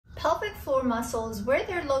pelvic floor muscles, where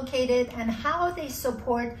they're located, and how they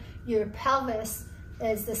support your pelvis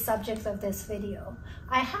is the subject of this video.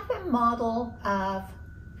 I have a model of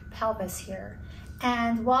pelvis here,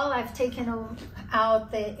 and while I've taken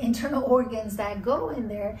out the internal organs that go in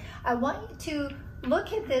there, I want you to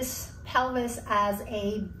look at this pelvis as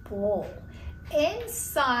a bowl.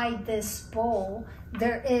 Inside this bowl,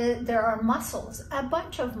 there are muscles, a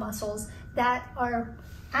bunch of muscles that are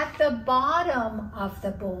at the bottom of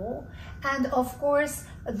the bowl, and of course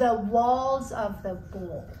the walls of the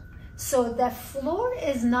bowl. So the floor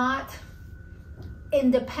is not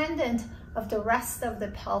independent of the rest of the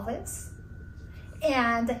pelvis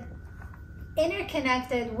and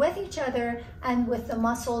interconnected with each other and with the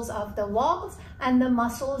muscles of the walls and the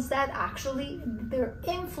muscles that actually, they're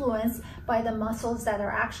influenced by the muscles that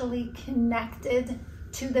are actually connected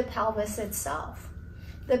to the pelvis itself.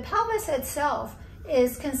 The pelvis itself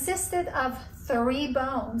is consisted of 3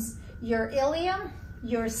 bones: your ilium,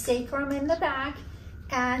 your sacrum in the back,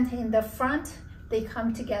 and in the front they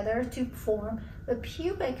come together to form the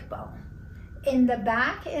pubic bone. In the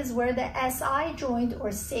back is where the SI joint or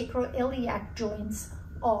sacroiliac joints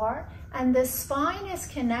are, and the spine is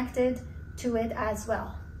connected to it as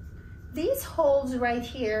well. These holes right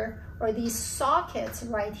here, or these sockets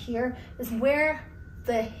right here, is where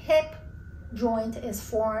the hip joint is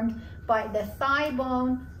formed by the thigh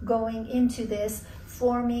bone going into this,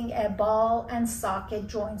 forming a ball and socket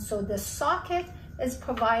joint. So the socket is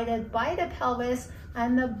provided by the pelvis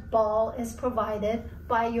and the ball is provided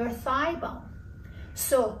by your thigh bone.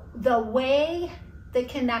 So the way the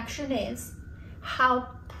connection is, how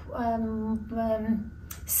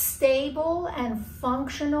stable and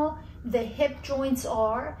functional the hip joints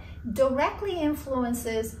are, directly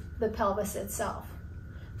influences the pelvis itself.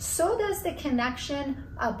 So does the connection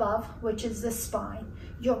above, which is the spine.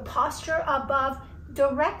 Your posture above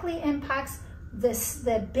directly impacts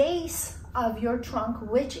the base of your trunk,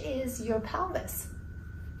 which is your pelvis.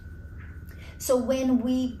 So when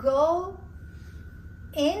we go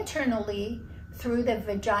internally through the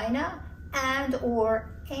vagina and or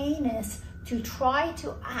anus to try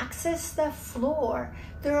to access the floor,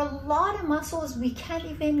 there are a lot of muscles we can't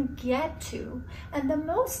even get to. And the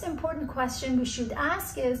most important question we should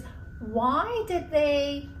ask is, why did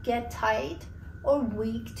they get tight or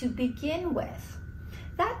weak to begin with?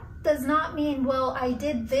 That does not mean, well, I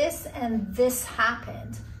did this and this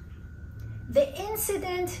happened. The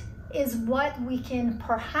incident is what we can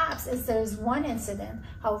perhaps, if there's one incident,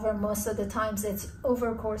 however, most of the times it's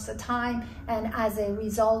over course of time and as a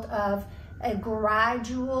result of a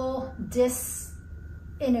gradual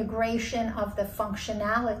disintegration of the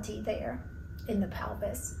functionality there in the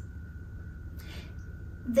pelvis.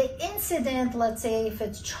 The incident, let's say if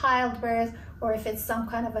it's childbirth or if it's some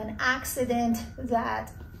kind of an accident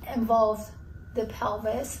that involves the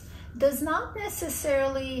pelvis, does not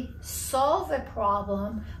necessarily solve a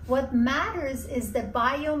problem. What matters is the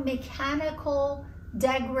biomechanical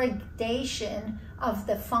degradation of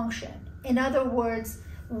the function. In other words,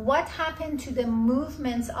 what happened to the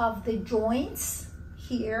movements of the joints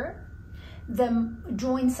here, the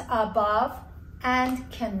joints above and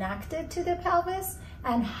connected to the pelvis,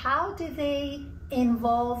 and how do they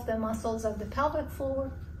involve the muscles of the pelvic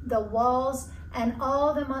floor, the walls, and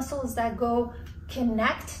all the muscles that go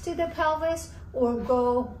connect to the pelvis or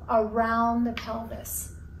go around the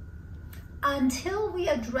pelvis. Until we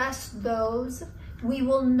address those, we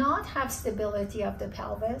will not have stability of the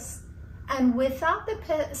pelvis. And without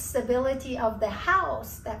the stability of the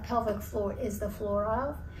house that pelvic floor is the floor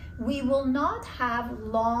of, we will not have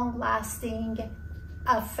long-lasting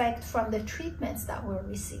effect from the treatments that we're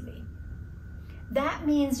receiving. That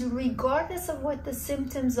means regardless of what the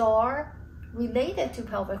symptoms are related to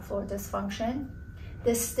pelvic floor dysfunction,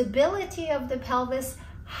 the stability of the pelvis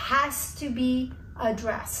has to be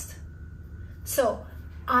addressed. So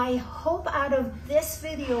I hope out of this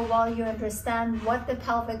video, while you understand what the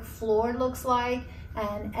pelvic floor looks like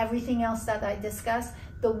and everything else that I discussed,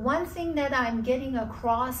 the one thing that I'm getting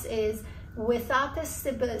across is without the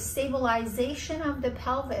stabilization of the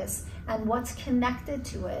pelvis and what's connected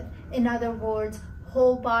to it, in other words,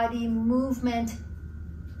 whole body movement,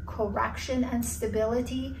 correction and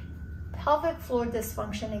stability, pelvic floor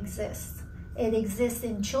dysfunction exists. It exists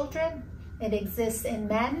in children, it exists in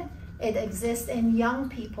men, it exists in young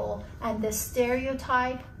people, and the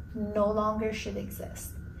stereotype no longer should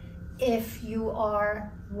exist. If you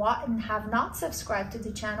are and have not subscribed to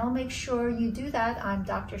the channel, make sure you do that. I'm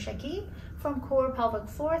Dr. Shakib from Core Pelvic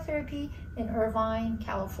Floor Therapy in Irvine,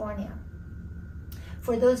 California.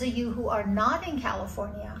 For those of you who are not in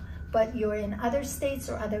California, but you're in other states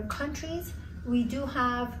or other countries, we do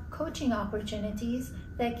have coaching opportunities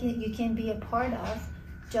that you can be a part of.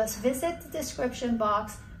 Just visit the description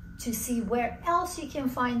box to see where else you can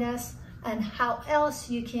find us and how else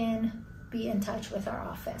you can be in touch with our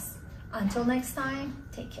office. Until next time,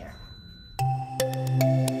 take care.